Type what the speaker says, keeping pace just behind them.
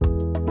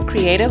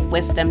Creative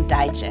Wisdom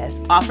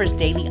Digest offers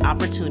daily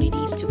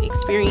opportunities to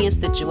experience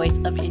the joys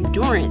of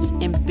endurance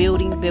in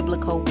building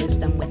biblical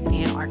wisdom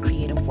within our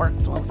creative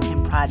workflows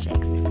and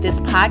projects. This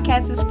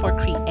podcast is for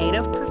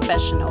creative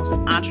professionals,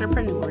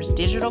 entrepreneurs,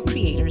 digital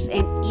creators,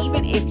 and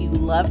even if you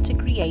love to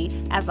create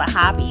as a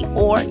hobby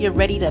or you're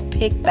ready to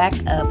pick back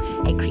up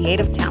a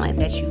creative talent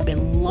that you've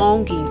been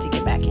longing to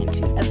get back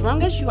into. As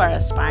long as you are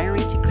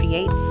aspiring to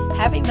create,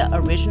 having the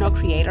original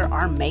creator,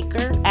 our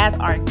maker, as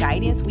our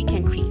guidance, we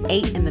can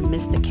create in the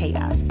midst of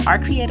chaos. Our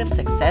creative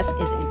success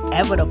is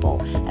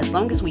inevitable as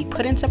long as we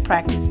put into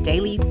practice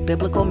daily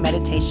biblical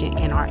meditation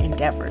in our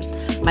endeavors.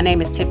 My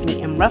name is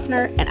Tiffany M.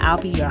 Ruffner, and I'll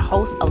be your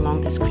host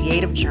along this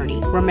creative journey.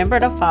 Remember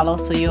to follow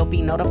so you'll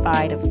be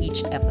notified of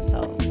each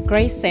episode.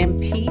 Grace and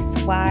peace,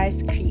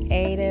 wise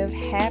creative.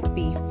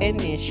 Happy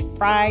Finish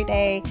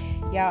Friday.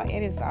 Y'all,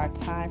 it is our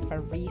time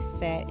for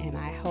reset, and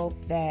I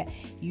hope that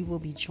you will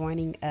be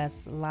joining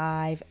us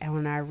live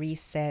on our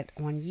reset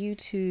on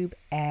YouTube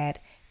at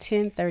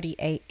 10:30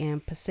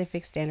 a.m.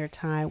 Pacific Standard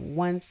Time,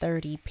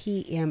 1:30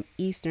 p.m.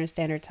 Eastern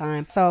Standard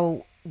Time.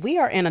 So we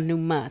are in a new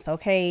month,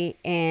 okay?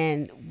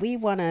 And we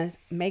want to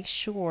make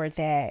sure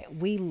that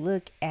we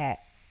look at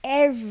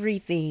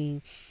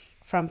everything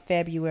from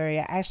February.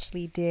 I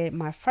actually did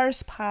my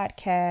first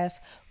podcast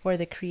for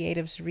the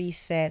Creatives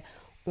Reset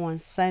on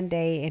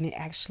Sunday, and it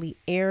actually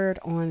aired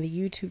on the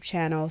YouTube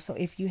channel. So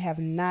if you have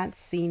not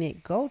seen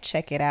it, go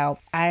check it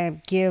out.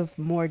 I give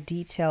more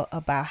detail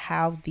about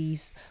how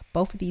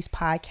both of these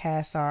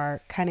podcasts are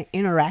kind of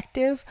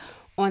interactive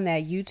on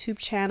that YouTube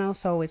channel.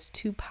 So it's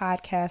two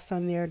podcasts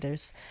on there.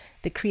 There's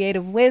the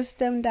Creative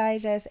Wisdom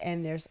Digest,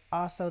 and there's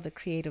also the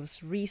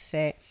Creatives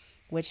Reset,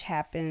 which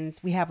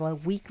happens. We have a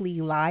weekly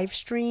live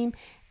stream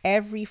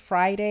every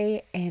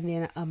Friday, and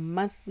then a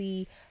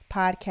monthly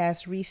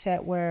podcast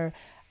reset where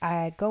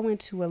I go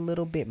into a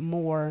little bit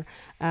more.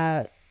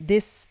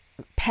 This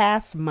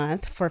past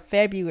month for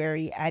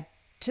February, I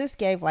just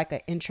gave like an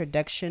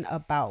introduction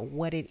about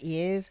what it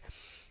is,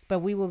 but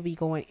we will be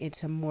going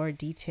into more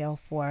detail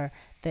for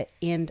the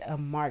end of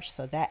March.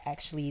 So that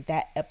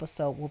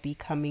episode will be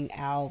coming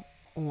out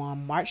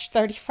on March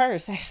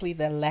 31st, actually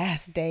the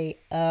last day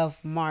of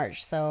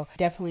March. So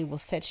definitely will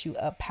set you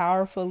up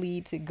powerfully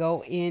to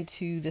go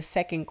into the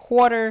second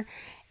quarter.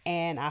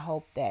 And I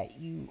hope that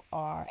you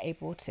are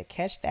able to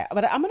catch that.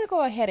 But I'm going to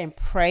go ahead and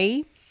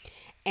pray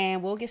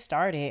and we'll get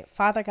started.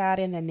 Father God,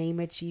 in the name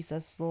of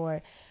Jesus,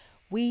 Lord,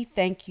 we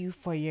thank you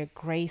for your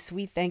grace.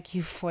 We thank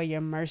you for your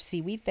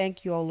mercy. We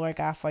thank you, oh Lord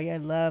God, for your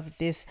love.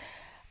 This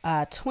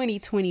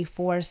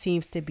 2024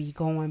 seems to be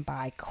going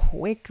by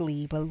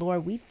quickly. But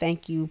Lord, we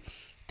thank you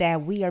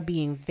that we are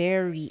being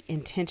very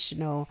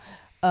intentional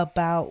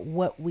about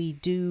what we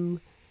do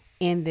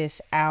in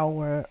this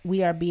hour.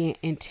 We are being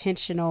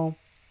intentional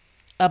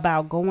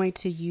about going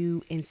to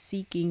you and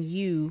seeking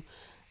you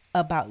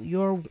about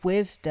your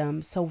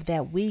wisdom so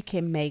that we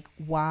can make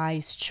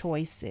wise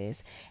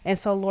choices. And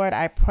so, Lord,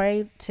 I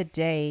pray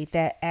today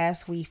that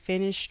as we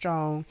finish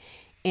strong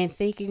and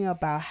thinking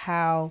about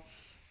how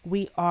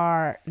we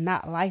are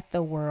not like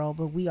the world,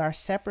 but we are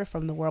separate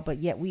from the world, but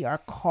yet we are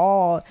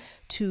called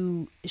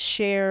to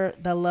share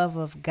the love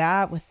of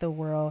God with the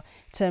world,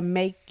 to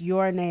make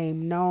your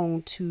name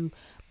known, to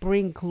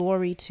bring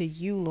glory to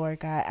you, Lord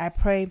God. I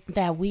pray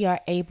that we are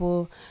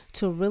able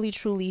to really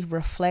truly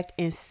reflect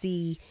and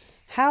see,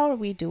 how are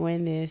we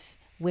doing this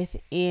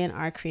within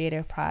our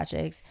creative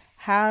projects?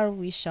 How are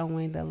we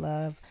showing the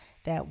love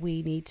that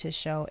we need to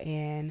show?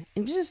 And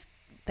just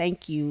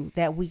thank you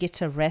that we get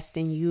to rest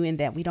in you, and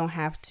that we don't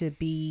have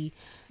to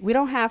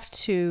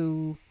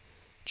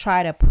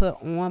try to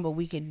put on, but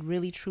we can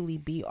really truly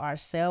be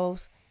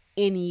ourselves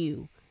in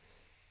you.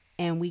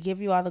 And we give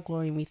you all the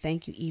glory, and we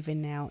thank you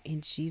even now in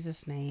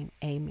Jesus' name.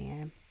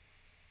 Amen.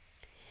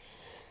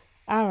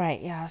 All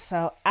right, y'all.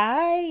 So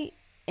I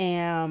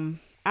am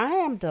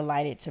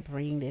delighted to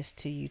bring this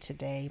to you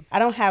today. I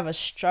don't have a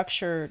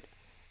structured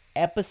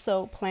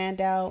episode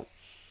planned out,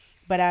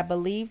 but I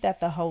believe that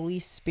the Holy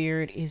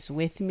Spirit is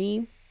with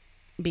me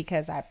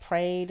because I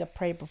prayed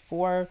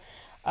before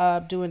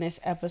doing this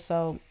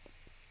episode,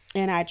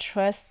 and I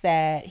trust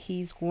that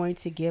He's going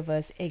to give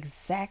us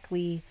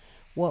exactly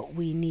what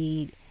we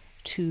need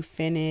to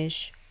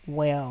finish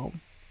well.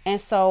 And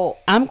so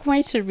I'm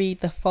going to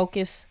read the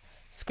focus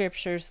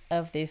scriptures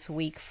of this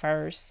week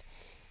first,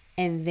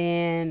 and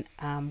then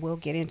we'll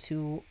get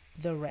into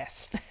the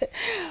rest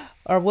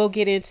or we'll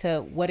get into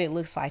what it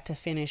looks like to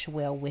finish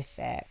well with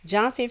that.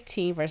 John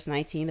 15 verse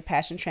 19, the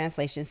Passion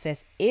Translation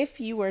says, if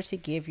you were to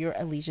give your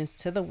allegiance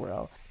to the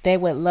world, they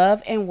would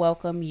love and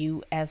welcome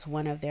you as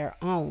one of their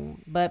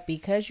own. But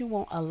because you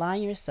won't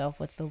align yourself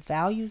with the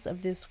values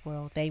of this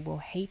world, they will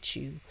hate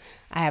you.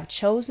 I have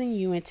chosen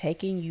you and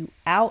taken you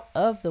out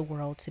of the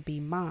world to be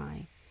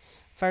mine.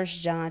 1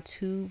 John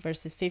 2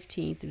 verses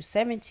 15 through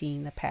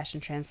 17, the Passion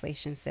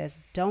Translation says,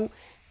 don't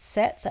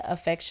set the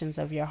affections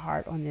of your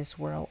heart on this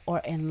world or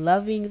in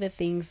loving the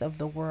things of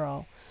the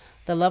world.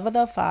 The love of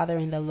the Father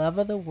and the love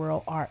of the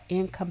world are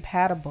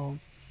incompatible.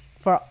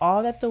 For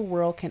all that the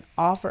world can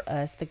offer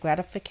us, the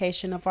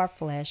gratification of our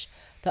flesh,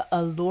 the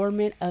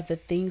allurement of the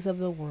things of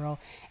the world,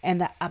 and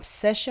the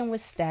obsession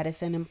with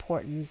status and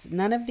importance,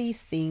 none of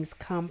these things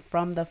come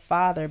from the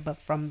Father, but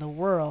from the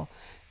world.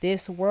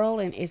 This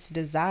world and its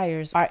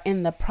desires are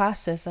in the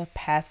process of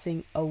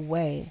passing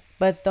away,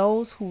 but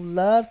those who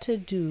love to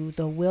do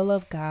the will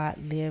of God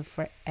live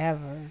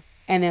forever.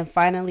 And then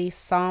finally,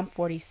 Psalm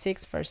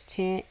 46, verse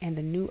 10, and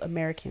the New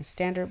American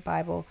Standard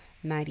Bible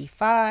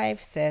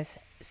 95 says,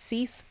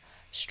 "Cease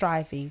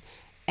striving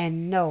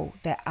and know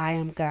that I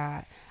am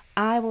God.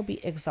 I will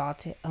be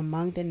exalted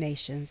among the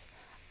nations.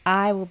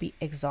 I will be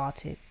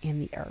exalted in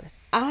the earth."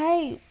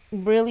 I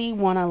really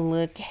want to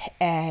look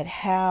at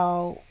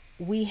how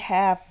we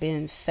have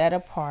been set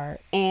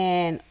apart,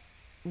 and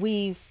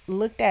we've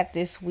looked at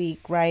this week,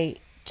 right?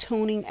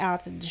 Tuning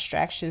out the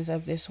distractions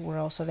of this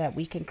world so that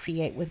we can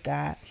create with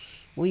God.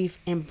 We've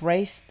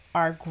embraced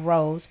our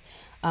growth,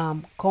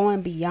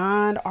 going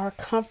beyond our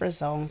comfort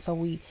zone. So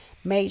we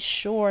made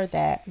sure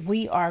that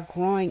we are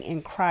growing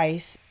in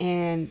Christ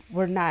and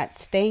we're not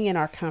staying in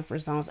our comfort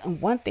zones.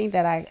 And one thing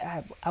that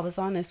I was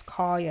on this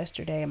call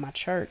yesterday in my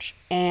church,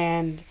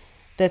 and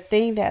the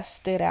thing that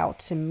stood out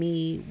to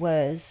me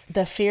was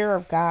the fear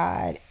of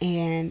God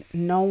and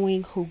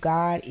knowing who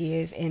God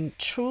is, and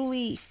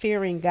truly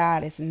fearing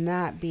God is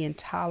not being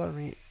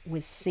tolerant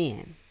with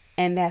sin.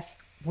 And that's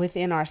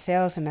within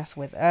ourselves and that's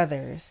with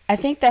others. I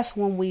think that's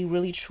when we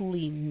really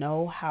truly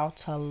know how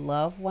to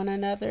love one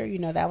another.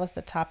 That was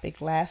the topic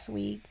last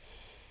week.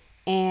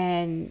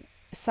 And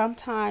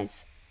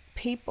sometimes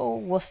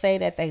people will say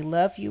that they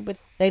love you, but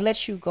they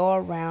let you go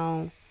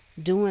around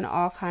doing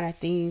all kind of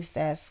things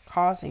that's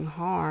causing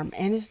harm.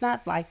 And it's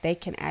not like they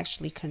can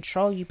actually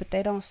control you, but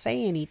they don't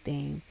say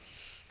anything.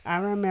 I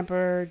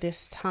remember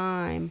this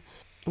time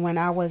when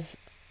I was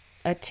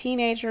a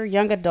teenager,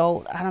 young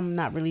adult. I'm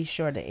not really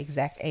sure the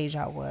exact age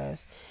I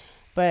was,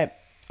 but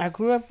I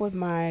grew up with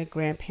my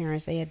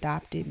grandparents. They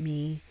adopted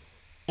me.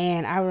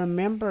 And I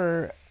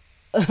remember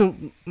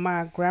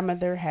my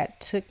grandmother had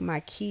took my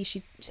key.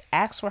 She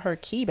asked for her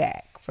key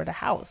back for the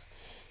house.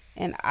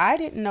 And I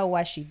didn't know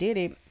why she did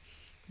it,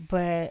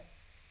 but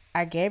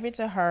I gave it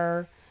to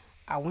her.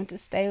 I went to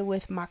stay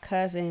with my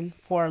cousin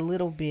for a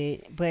little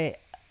bit, but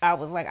I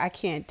was like, I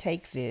can't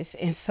take this.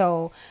 And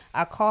so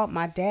I called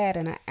my dad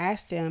and I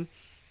asked him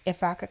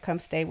if I could come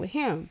stay with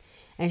him.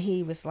 And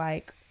he was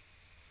like,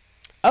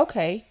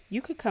 okay,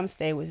 you could come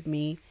stay with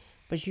me,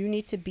 but you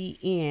need to be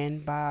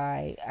in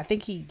by, I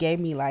think he gave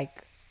me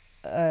like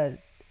a,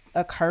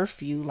 a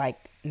curfew,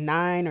 like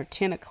 9 or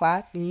 10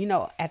 o'clock. And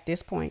at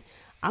this point,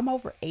 I'm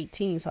over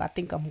 18, so I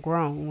think I'm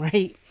grown,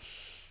 right?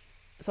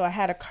 So I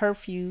had a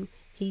curfew.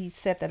 He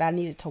said that I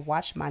needed to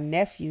watch my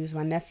nephews.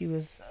 My nephew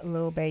was a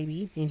little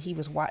baby, and he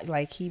was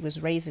he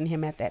was raising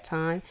him at that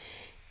time.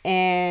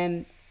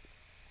 And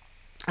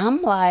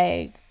I'm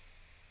like,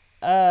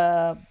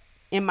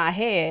 in my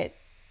head,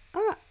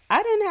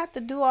 I didn't have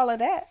to do all of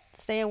that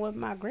staying with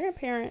my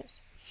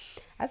grandparents.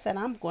 I said,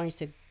 I'm going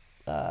to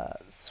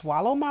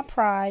swallow my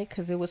pride,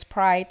 because it was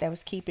pride that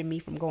was keeping me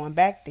from going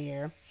back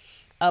there,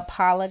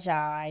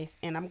 apologize,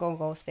 and I'm going to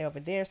go stay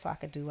over there so I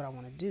could do what I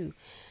want to do.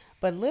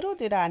 But little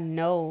did I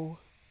know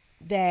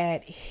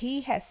that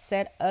he had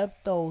set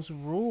up those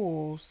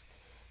rules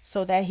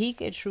so that he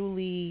could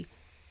truly,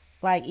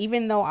 like,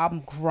 even though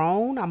I'm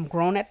grown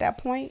at that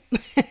point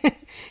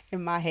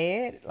in my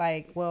head,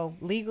 like, well,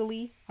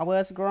 legally I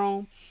was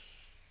grown,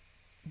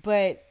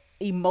 but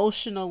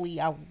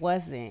emotionally I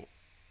wasn't.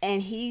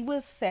 And he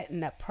was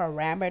setting up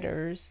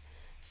parameters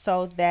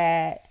so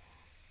that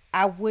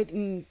I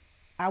wouldn't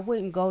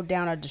go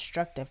down a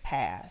destructive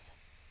path.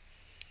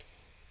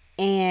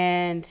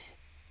 And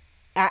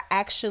I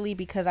actually,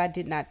 because I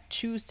did not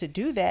choose to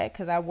do that,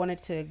 because I wanted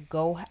to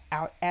go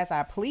out as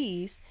I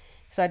pleased,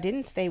 so I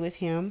didn't stay with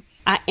him,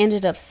 I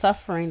ended up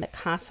suffering the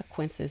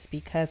consequences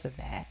because of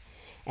that.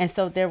 And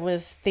so there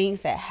was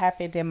things that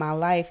happened in my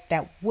life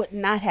that would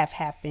not have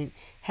happened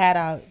had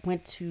I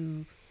went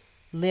to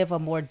live a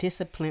more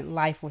disciplined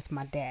life with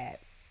my dad.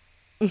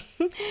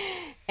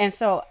 And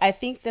so I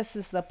think this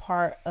is the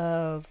part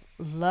of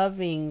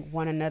loving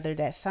one another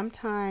that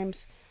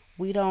sometimes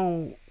we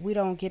don't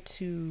get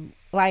to,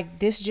 like,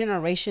 this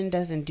generation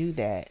doesn't do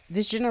that.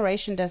 This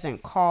generation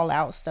doesn't call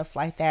out stuff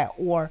like that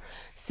or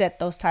set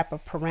those type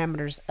of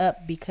parameters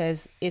up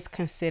because it's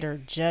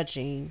considered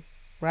judging,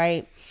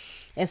 right?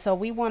 And so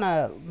we want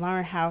to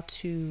learn how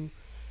to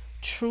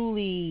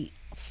truly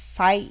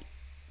fight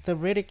the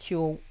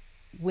ridicule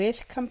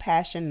with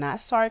compassion, not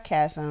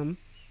sarcasm,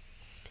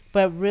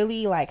 but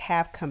really like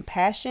have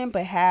compassion,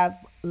 but have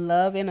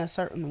love in a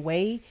certain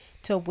way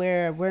to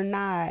where we're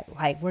not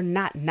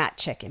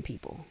checking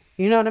people.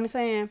 You know what I'm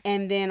saying?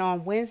 And then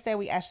on Wednesday,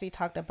 we actually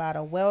talked about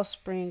a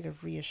wellspring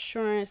of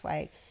reassurance,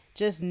 like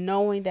just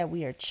knowing that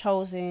we are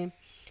chosen.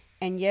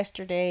 And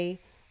yesterday,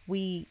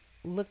 we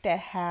looked at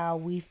how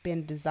we've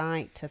been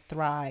designed to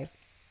thrive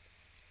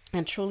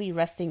and truly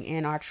resting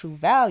in our true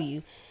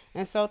value.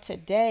 And so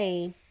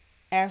today,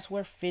 as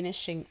we're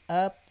finishing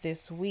up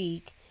this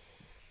week,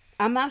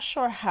 I'm not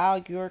sure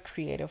how your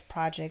creative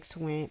projects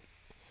went,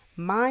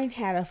 Mine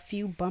had a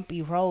few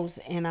bumpy roads,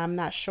 and I'm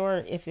not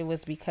sure if it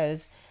was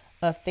because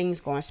of things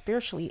going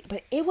spiritually,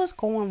 but it was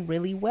going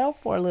really well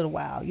for a little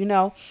while.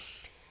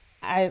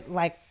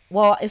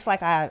 It's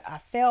like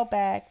I fell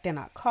back, then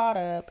I caught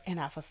up, and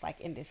I was like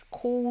in this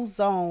cool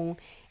zone.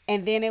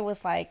 And then it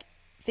was like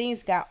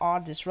things got all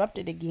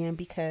disrupted again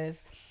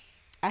because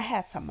I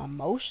had some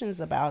emotions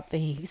about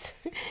things.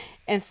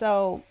 And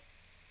so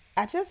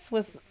I just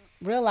was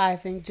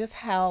realizing just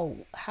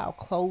how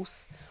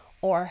close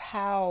or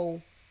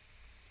how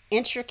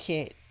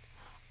intricate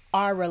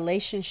our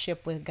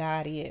relationship with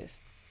God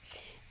is.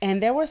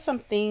 And there were some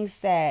things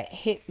that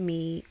hit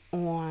me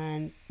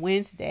on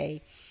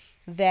Wednesday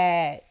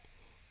that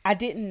I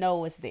didn't know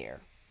was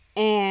there.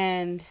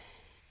 And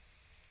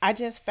I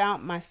just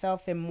found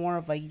myself in more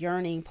of a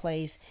yearning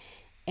place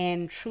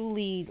and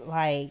truly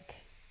like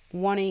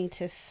wanting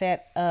to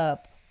set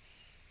up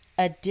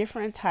a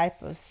different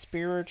type of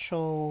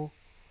spiritual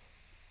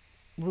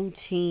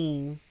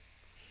routine,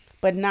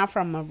 but not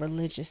from a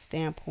religious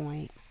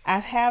standpoint. I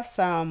have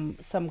some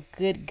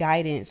good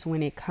guidance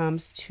when it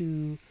comes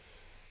to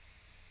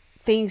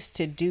things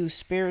to do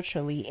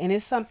spiritually, and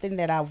it's something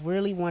that I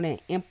really want to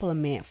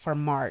implement for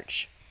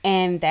March.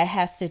 And that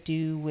has to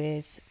do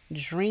with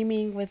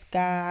dreaming with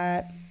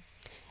God.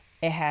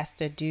 It has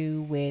to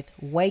do with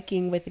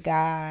waking with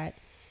God.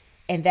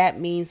 And that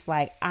means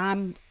like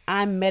I'm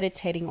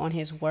meditating on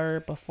his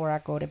word before I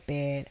go to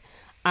bed.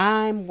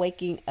 I'm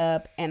waking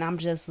up and I'm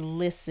just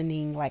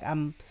listening, like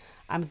I'm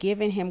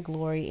giving him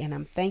glory and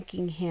I'm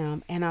thanking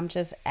him and I'm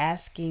just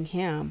asking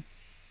him,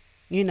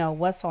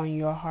 what's on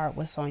your heart,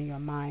 what's on your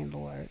mind,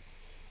 Lord?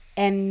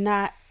 And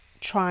not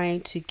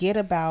trying to get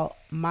about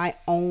my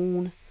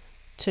own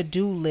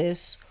to-do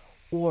list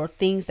or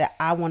things that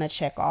I want to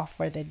check off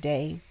for the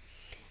day.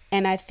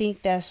 And I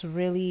think that's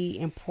really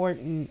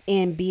important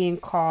in being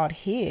called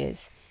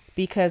his,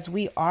 because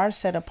we are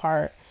set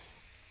apart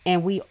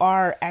and we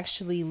are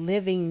actually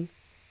living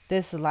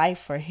this life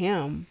for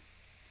him,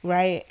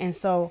 right? And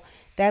so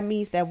that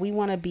means that we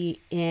want to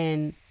be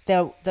in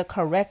the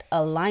correct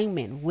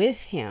alignment with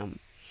him.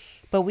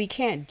 But we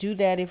can't do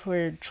that if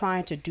we're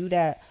trying to do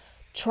that,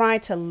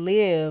 trying to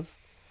live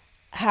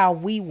how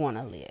we want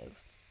to live.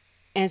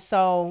 And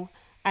so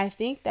I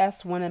think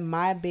that's one of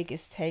my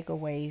biggest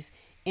takeaways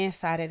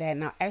inside of that.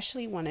 And I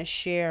actually want to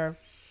share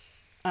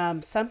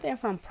something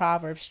from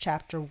Proverbs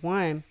chapter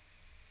 1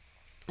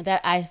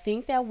 that I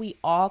think that we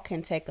all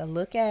can take a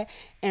look at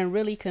and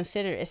really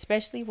consider,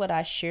 especially what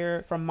I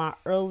shared from my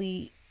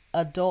early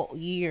adult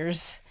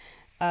years,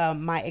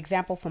 my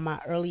example from my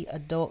early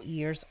adult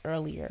years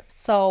earlier.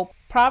 So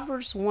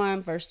Proverbs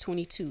 1 verse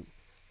 22,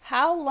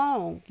 how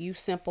long, you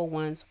simple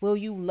ones, will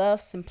you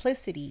love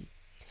simplicity?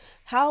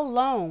 How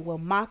long will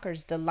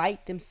mockers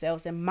delight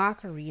themselves in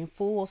mockery and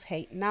fools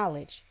hate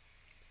knowledge?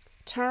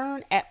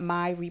 Turn at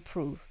my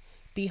reproof.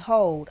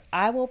 Behold,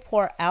 I will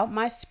pour out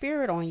my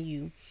spirit on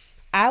you.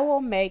 I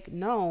will make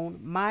known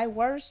my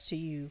words to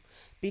you.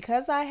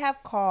 Because I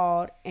have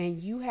called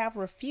and you have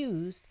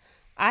refused,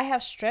 I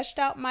have stretched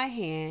out my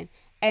hand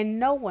and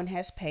no one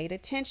has paid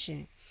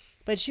attention.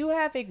 But you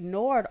have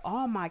ignored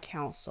all my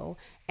counsel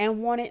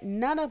and wanted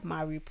none of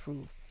my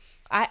reproof.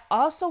 I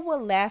also will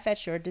laugh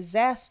at your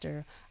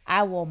disaster.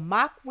 I will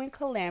mock when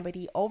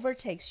calamity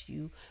overtakes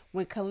you,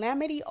 when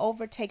calamity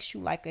overtakes you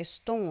like a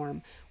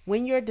storm,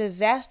 when your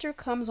disaster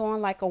comes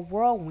on like a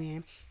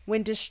whirlwind,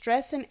 when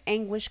distress and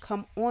anguish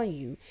come on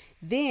you.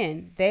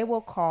 Then they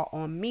will call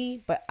on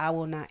me, but I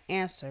will not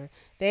answer.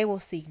 They will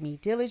seek me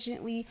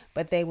diligently,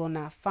 but they will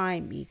not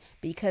find me,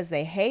 because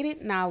they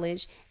hated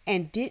knowledge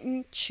and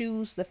didn't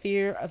choose the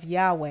fear of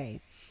Yahweh.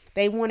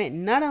 They wanted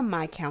none of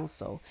my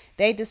counsel.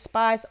 They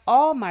despised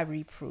all my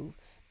reproof.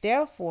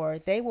 Therefore,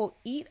 they will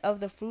eat of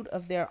the fruit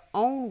of their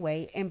own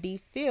way and be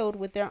filled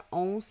with their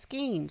own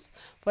schemes.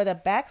 For the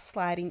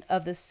backsliding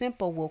of the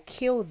simple will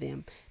kill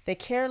them. The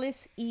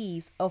careless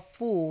ease of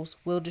fools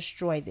will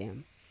destroy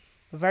them.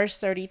 Verse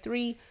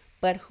 33,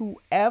 but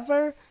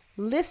whoever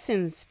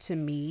listens to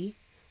me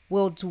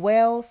will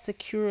dwell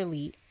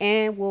securely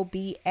and will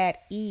be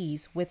at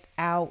ease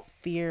without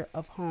fear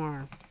of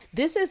harm.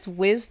 This is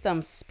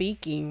wisdom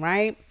speaking,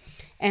 right?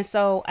 And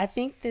so I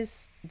think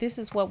this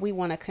is what we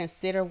want to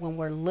consider when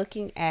we're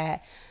looking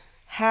at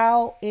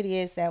how it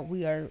is that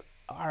we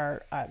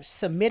are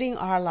submitting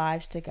our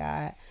lives to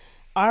God.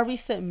 Are we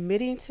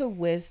submitting to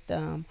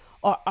wisdom,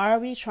 or are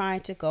we trying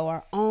to go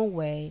our own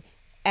way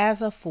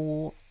as a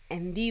fool?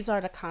 And these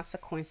are the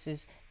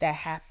consequences that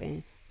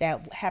happen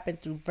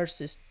through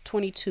verses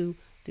 22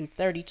 through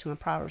 32 in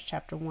Proverbs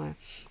chapter 1.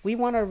 We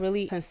want to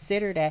really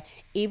consider that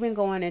even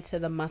going into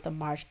the month of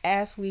March,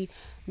 as we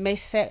may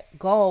set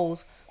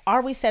goals.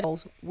 Are we set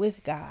goals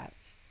with God?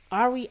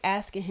 Are we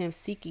asking him,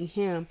 seeking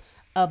him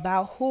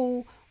about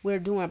who we're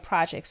doing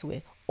projects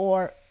with,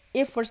 or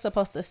if we're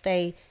supposed to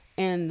stay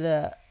in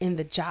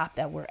the job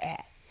that we're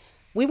at?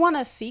 We want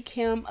to seek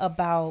him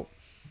about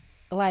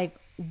like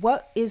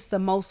what is the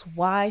most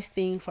wise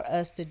thing for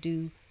us to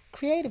do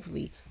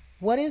creatively.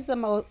 What is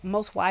the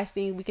most wise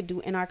thing we could do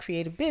in our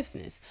creative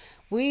business?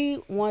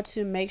 We want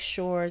to make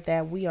sure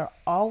that we are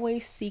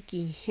always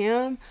seeking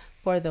Him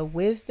for the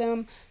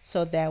wisdom,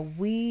 so that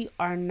we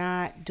are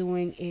not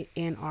doing it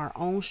in our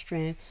own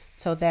strength,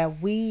 so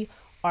that we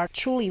are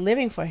truly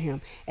living for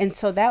Him. And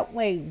so that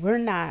way we're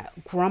not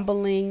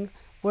grumbling,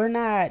 we're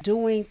not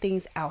doing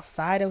things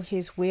outside of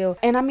His will.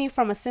 And I mean,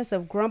 from a sense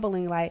of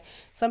grumbling, like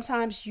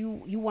sometimes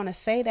you want to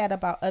say that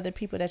about other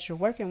people that you're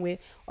working with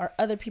or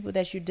other people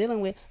that you're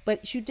dealing with,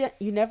 but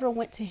you never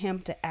went to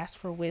Him to ask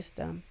for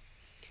wisdom.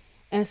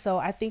 And so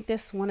I think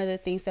that's one of the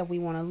things that we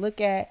want to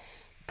look at,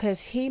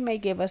 because He may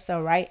give us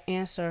the right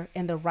answer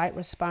and the right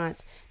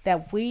response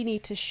that we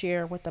need to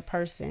share with the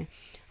person.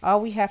 All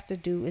we have to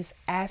do is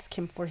ask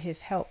Him for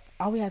His help.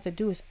 All we have to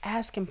do is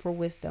ask Him for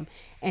wisdom,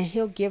 and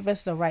He'll give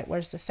us the right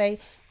words to say.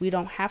 We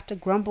don't have to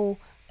grumble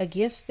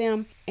against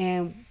them,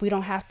 and we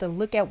don't have to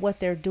look at what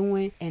they're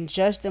doing and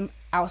judge them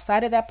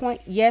outside of that point.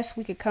 Yes,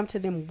 we could come to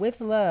them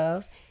with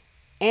love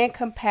and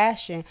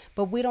compassion,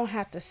 but we don't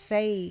have to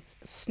say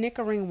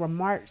snickering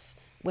remarks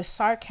with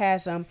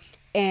sarcasm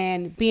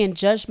and being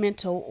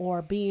judgmental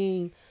or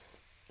being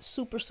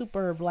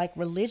super like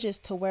religious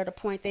to where the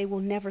point they will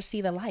never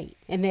see the light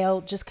and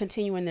they'll just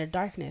continue in their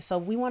darkness. So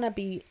we want to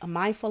be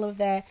mindful of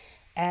that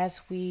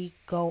as we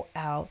go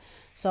out.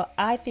 So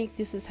I think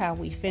this is how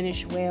we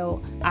finish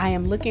well. I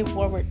am looking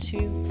forward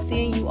to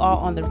seeing you all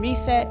on the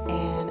reset,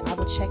 and I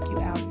will check you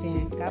out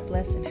then. God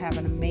bless and have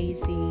an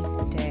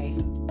amazing day.